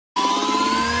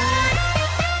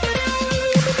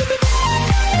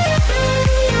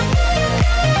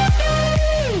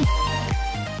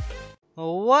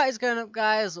What is going up,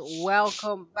 guys?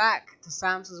 Welcome back to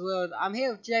SAMSTERS World. I'm here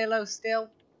with JLO still.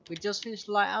 We just finished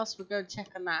the lighthouse. We're going to check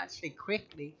on that actually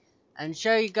quickly and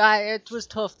show you guys. It was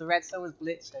tough. The redstone was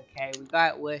glitched. Okay, we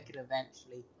got it working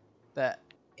eventually, but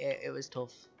it was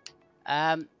tough.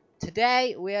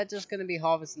 Today we are just going to be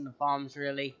harvesting the farms.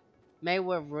 Really, maybe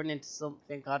we'll run into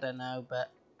something. I don't know, but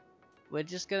we're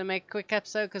just going to make a quick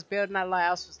episode because building that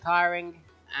lighthouse was tiring,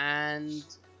 and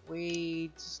we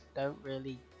just don't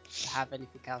really have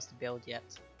anything else to build yet,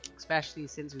 especially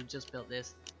since we've just built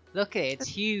this. Look at it, it's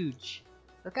huge.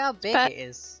 Look how big it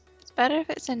is. It's better if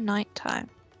it's in night time.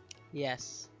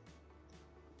 Yes,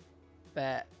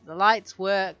 but the lights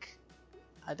work.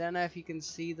 I don't know if you can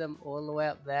see them all the way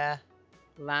up there.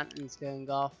 The lantern's going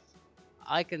off.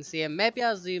 I can see them. Maybe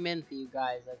I'll zoom in for you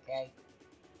guys, okay?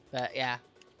 But yeah,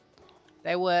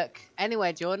 they work.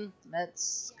 Anyway, Jordan,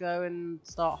 let's go and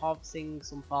start harvesting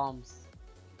some farms.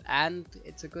 And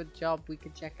it's a good job. We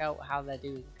can check out how they're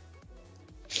doing.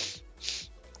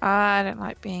 I don't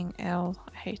like being ill.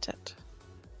 I hate it.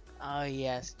 Oh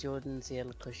yes, Jordan's ill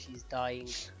because she's dying.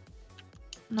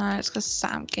 No, it's because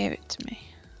Sam gave it to me.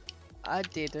 I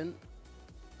didn't.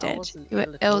 Did. I wasn't You were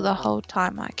ill at ill all. the whole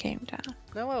time I came down.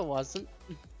 No, I wasn't.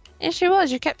 Yes, you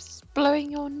was. You kept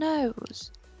blowing your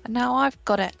nose. And now I've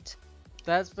got it.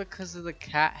 That's because of the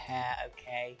cat hair,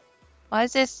 okay? Why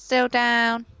is this still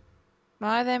down?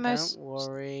 Why are they most... Don't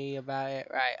worry about it.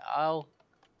 Right, I'll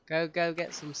go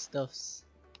get some stuffs.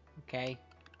 Okay.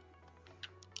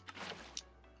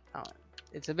 Oh,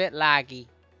 it's a bit laggy.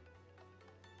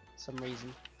 For some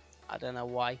reason. I don't know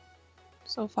why.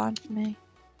 It's all fine for me.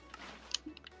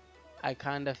 I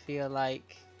kind of feel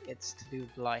like it's to do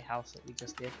with the lighthouse that we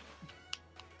just did.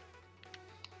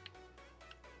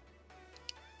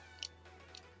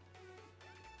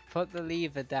 Put the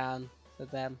lever down for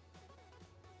them.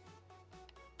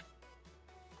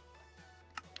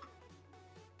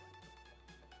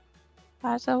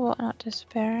 Why is the water not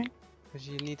disappearing? Because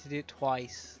you need to do it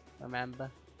twice, remember?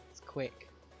 It's quick.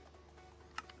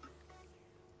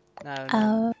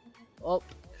 No. Oh.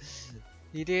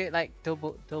 You do it like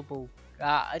double.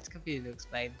 It's confusing to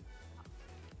explain.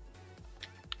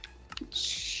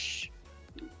 Shh.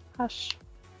 Hush.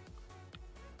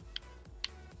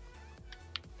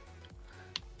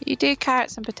 You do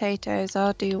carrots and potatoes,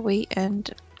 I'll do wheat and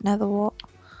netherwort.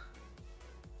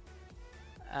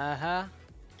 Uh-huh.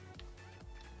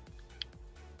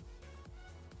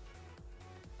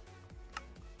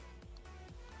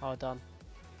 Hold on.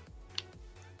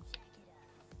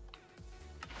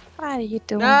 What are you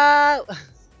doing? No!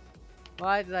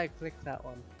 Why did I click that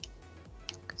one?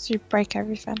 Because you break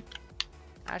everything.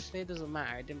 Actually, it doesn't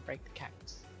matter. I didn't break the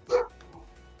cactus.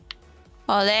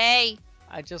 Ollie!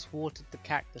 I just watered the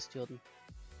cactus, Jordan.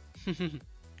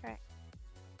 Right.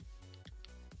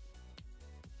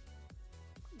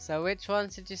 So which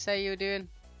ones did you say you were doing?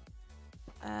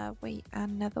 Wheat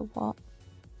and netherwort.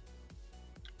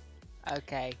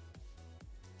 Okay.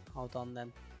 Hold on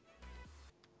then.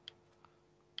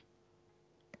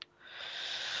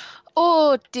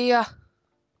 Oh dear.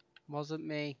 Wasn't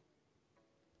me.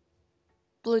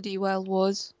 Bloody well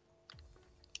was.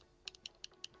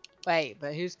 Wait,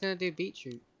 but who's gonna do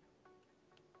beetroot?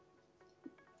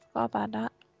 Forgot about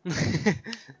that.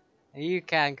 You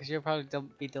can, because you'll probably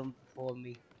be done before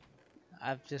me.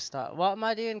 I've just started. What am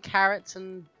I doing? Carrots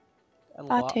and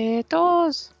what?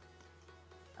 Potatoes.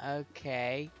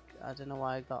 Okay. I don't know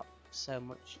why I got so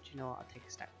much. Do you know what? I'll take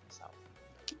a stack myself.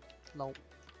 Lol.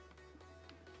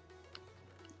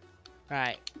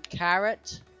 Right.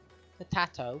 Carrot.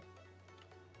 Potato.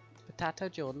 Potato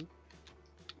Jordan.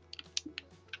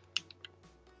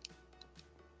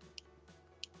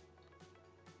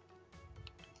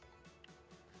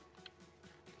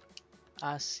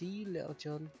 I see, little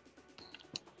John.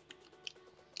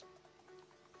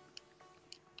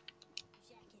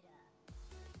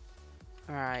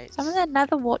 Alright. Some of the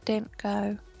netherwort didn't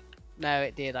go. No,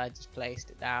 it did. I just placed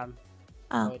it down.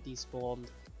 Oh. So it despawned.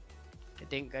 It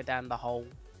didn't go down the hole.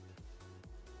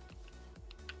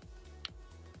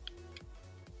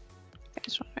 I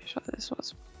just want to make sure this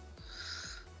was.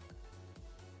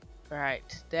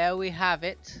 Right, there we have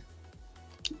it.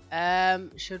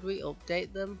 Should we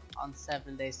update them on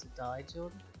 7 Days to Die,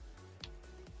 Jordan?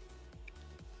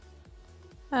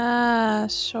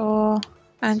 Sure.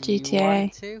 And Do you GTA.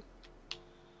 want to?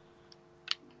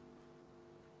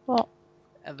 What?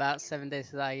 About 7 Days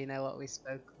to Die, you know what we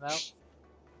spoke about?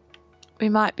 We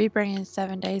might be bringing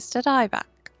 7 Days to Die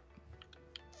back.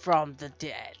 From the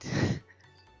dead.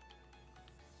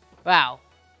 Wow.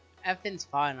 Everything's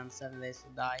fine on 7 Days to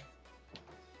Die.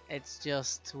 It's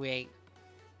just we ain't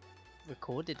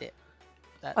recorded it.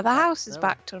 Well, the house is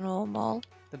back to normal.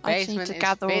 The I just need basement to is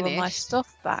gather all of my finished.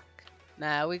 stuff back.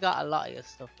 Nah, we got a lot of your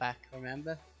stuff back,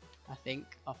 remember? I think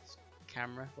off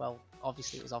camera. Well,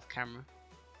 obviously it was off camera.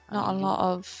 Not a lot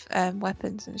of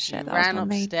weapons and shit. You That was ran my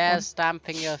main upstairs, one.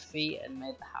 stamping your feet, and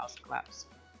made the house collapse.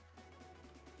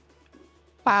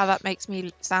 Wow, that makes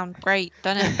me sound great,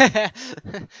 doesn't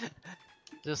it?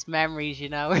 Just memories, you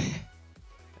know.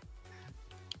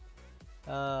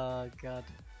 Oh god.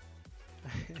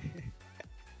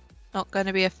 Not going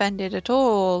to be offended at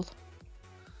all.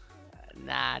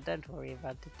 Nah, don't worry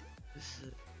about it.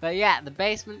 But yeah, the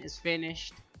basement is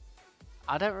finished.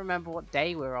 I don't remember what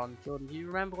day we're on. Jordan, do you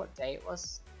remember what day it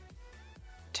was?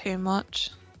 Too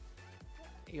much.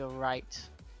 You're right.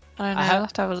 I don't know. I'll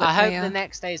have to have a look I hope later. the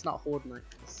next day is not Horde Night,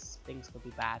 because things could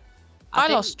be bad. I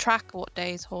think- lost track of what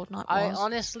days Horde Night I was.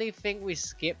 honestly think we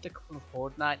skipped a couple of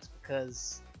Horde Nights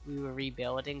because we were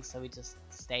rebuilding, so we just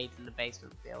stayed in the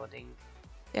basement building.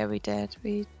 Yeah, we did.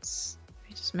 We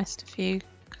just missed a few.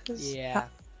 Yeah.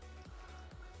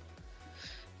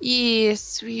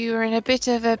 Yes, we were in a bit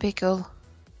of a pickle.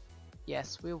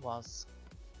 Yes, we was.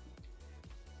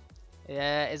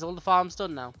 Is all the farms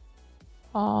done now?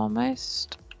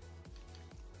 Almost.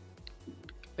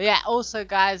 But yeah, also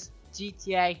guys,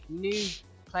 GTA new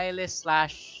playlist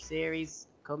 / series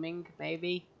coming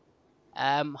maybe.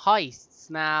 Heists.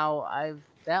 Now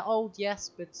they're old, yes,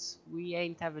 but we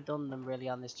ain't ever done them really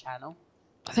on this channel.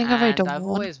 I think I've already done I've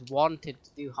one. always wanted to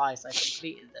do heists. I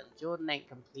completed them. Jordan ain't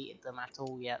completed them at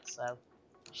all yet, so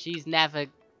she's never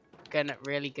gonna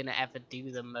ever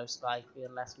do them most likely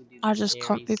unless we do the I just series.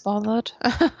 can't be bothered.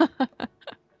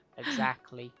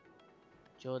 Exactly.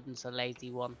 Jordan's a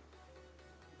lazy one.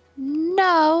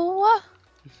 No.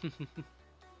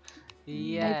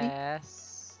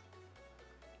 Yes.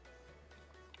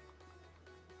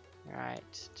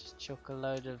 Right, just chuck a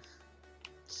load of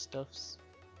stuffs.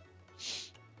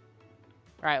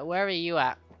 Right, where are you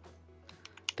at?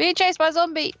 Being chased by a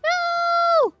zombie.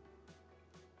 No.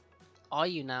 Are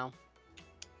you now?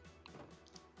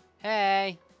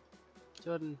 Hey,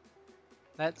 Jordan.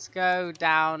 Let's go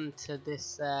down to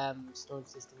this storage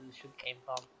system the sugar came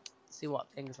from. See what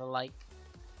things are like.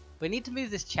 We need to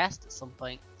move this chest at some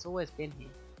point. It's always been here.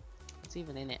 What's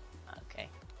even in it? Okay.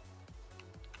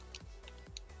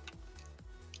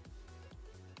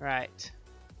 Right.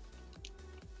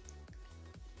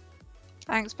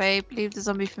 Thanks, babe. Leave the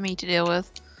zombie for me to deal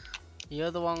with.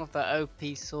 You're the one with the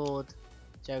OP sword.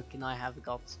 Joking, I have a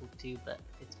gold sword too, but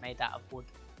it's made out of wood.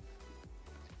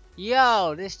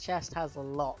 Yo, this chest has a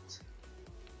lot.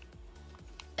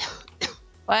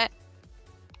 What?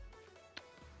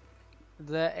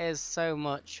 There is so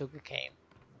much sugarcane.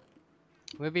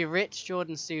 We'll be rich,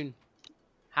 Jordan, soon.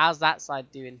 How's that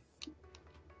side doing?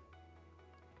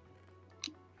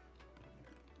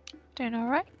 Doing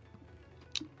alright?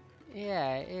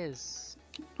 Yeah, it is.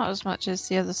 Not as much as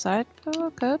the other side, but we're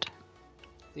good.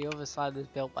 The other side was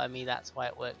built by me, that's why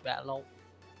it worked better. Lol.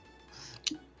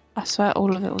 I swear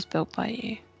all of it was built by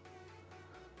you.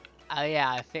 Oh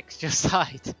yeah, I fixed your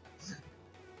side.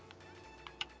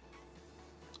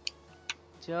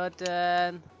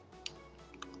 Jordan.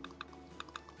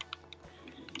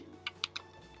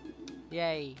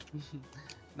 Yay.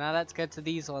 Now let's go to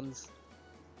these ones.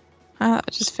 Ah,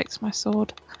 I just fixed my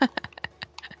sword.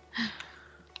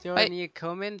 Jordan, you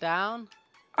coming down?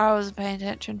 I wasn't paying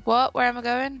attention. What? Where am I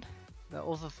going? The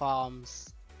other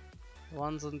farms. The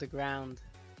ones underground.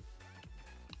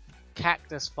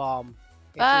 Cactus farm.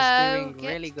 It is doing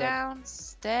get really good.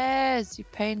 downstairs, you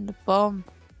pain in the bum.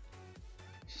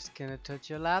 She's gonna touch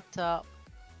your laptop.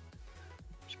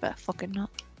 She better fucking not.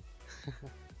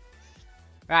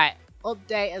 Right,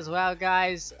 update as well,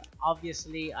 guys.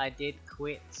 Obviously, I did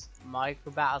quit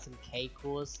micro battles and cake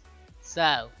wars.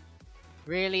 So,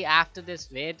 really, after this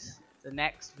vid, the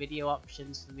next video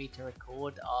options for me to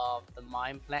record are the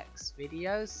Mineplex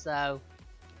videos. So,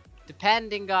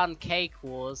 depending on cake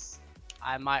wars,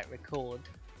 I might record.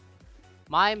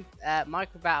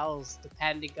 Micro battles,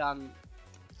 depending on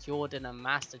Jordan and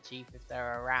Master Chief, if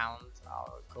they're around,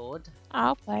 I'll record.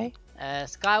 I'll play.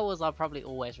 Sky Wars, I'll probably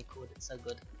always record. It's so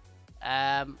good.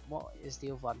 What is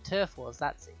the other one? Turf Wars.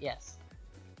 That's it. Yes.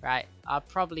 Right. I'll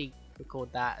probably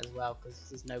record that as well because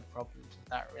there's no problems with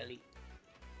that really.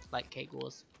 Like Cake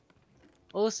Wars.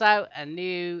 Also, a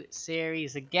new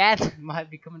series again might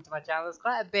be coming to my channel. There's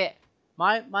quite a bit.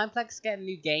 Mineplex is getting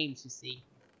new games, you see,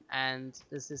 and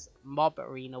there's this mob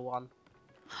arena one.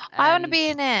 I want to And be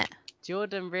in it.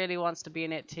 Jordan really wants to be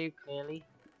in it too, clearly,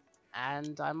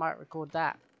 and I might record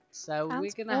that. So Sounds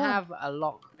we're gonna fun. have a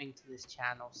lot coming to this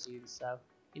channel soon. So,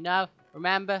 you know,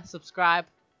 remember, subscribe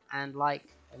and like,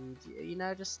 and you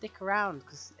know, just stick around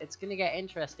because it's gonna get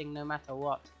interesting no matter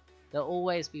what. There'll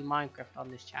always be Minecraft on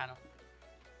this channel.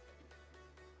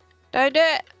 Don't do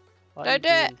it. What Don't do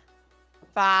are you it. doing?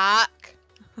 Fuck.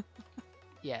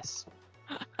 Yes.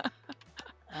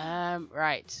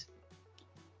 Right.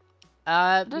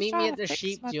 I'm just Meet me trying at to the fix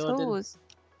sheep, my Jordan. tools.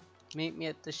 Meet me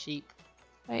at the sheep.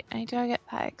 Wait, I need to go get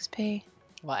that XP.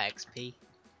 What XP?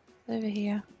 Over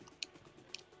here.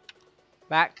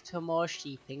 Back to more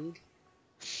sheeping.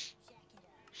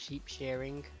 Sheep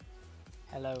shearing.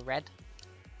 Hello, red.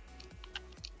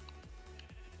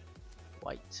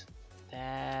 White.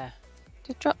 There.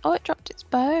 Did it drop? Oh, it dropped its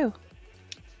bow.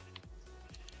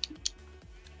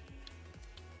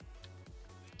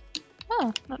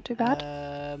 Oh, not too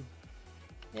bad.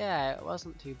 Yeah, it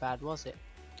wasn't too bad, was it?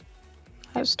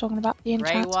 I was talking about the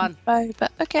Grey enchanted one. bow,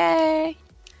 but okay.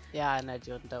 Yeah, I know,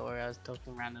 Jordan. Don't worry, I was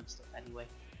talking random stuff anyway.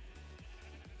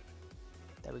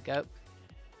 There we go.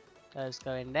 Those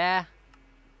go in there.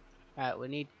 Right, we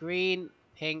need green,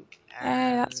 pink,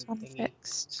 and Yay, that's one thingy.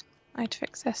 fixed. I need to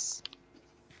fix this.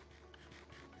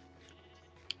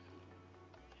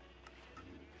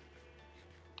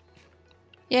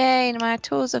 Yay, my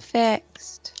tools are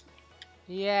fixed.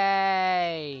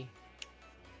 Yay!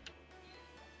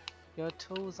 Your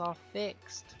tools are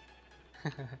fixed.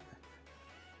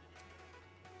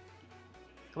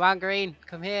 Come on, green,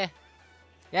 come here.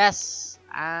 Yes,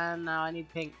 and now I need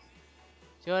pink.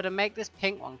 Jordan, make this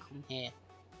pink one come here.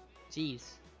 Jeez.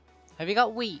 Have you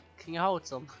got wheat? Can you hold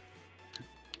some?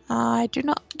 I do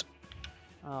not.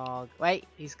 Oh, wait,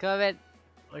 he's coming.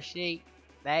 Or she.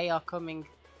 They are coming.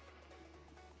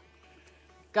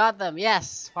 Got them,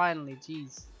 yes, finally,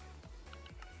 jeez.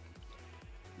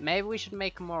 Maybe we should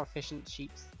make a more efficient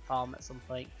sheep farm at some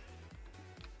point.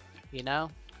 You know?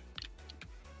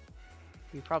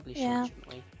 We probably should, Yeah. shouldn't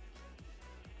we?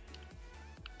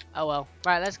 Oh well.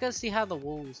 Right, let's go see how the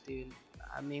wool's doing.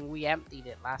 I mean, we emptied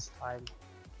it last time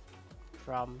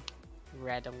from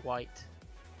red and white.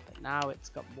 But now it's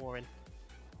got more in.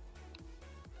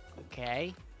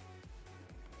 Okay.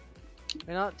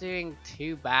 We're not doing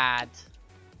too bad.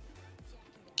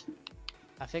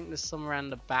 I think there's some around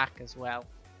the back as well.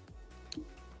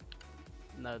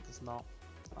 No, there's not.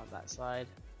 It's not that side.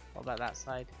 What about that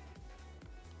side?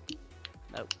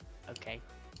 Nope. Okay.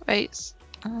 Wait.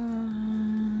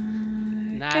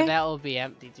 Nah, Okay. that'll be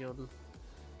empty, Jordan.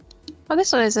 Oh,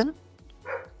 this one isn't.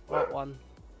 What one?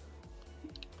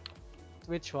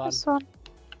 Which one? This one.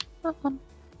 That one.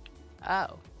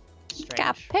 Oh. Strange.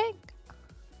 Got pink.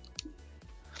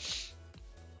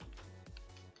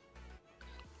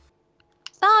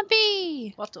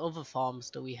 Zombie! What other farms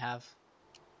do we have?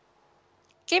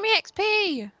 Give me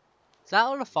XP! Is that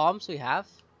all the farms we have?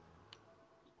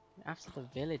 After the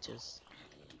villagers.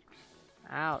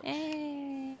 Ouch.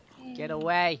 Hey. Get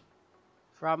away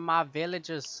from my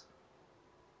villagers.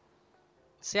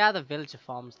 See how the villager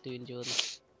farm's doing, Jordan.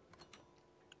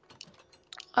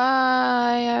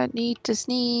 I need to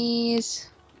sneeze.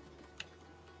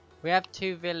 We have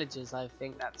 2 villagers, I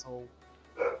think that's all.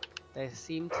 They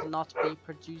seem to not be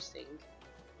producing.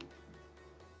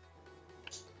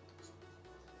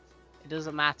 It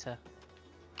doesn't matter.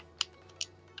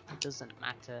 It doesn't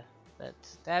matter. But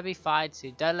they'll be fine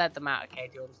soon. Don't let them out, okay,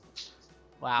 Jordan?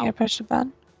 Wow. Yeah, push the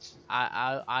button.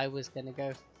 I was gonna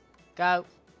go. Go.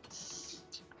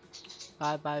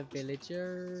 Bye bye,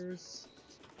 villagers.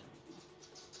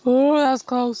 Oh, that was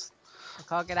close. I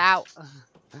can't get out.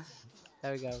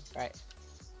 There we go. Right.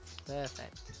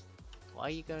 Perfect. Why are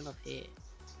you going up here?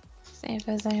 See if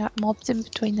there's any like, mobs in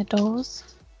between the doors.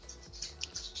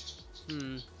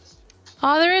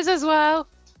 Oh, there is as well.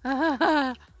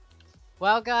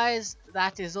 Well, guys,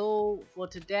 that is all for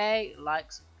today.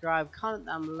 Like, subscribe, comment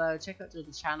down below. Check out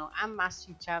Jordan's channel and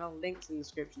Master channel. Links in the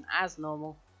description as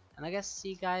normal. And I guess see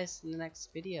you guys in the next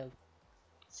video.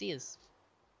 See yous.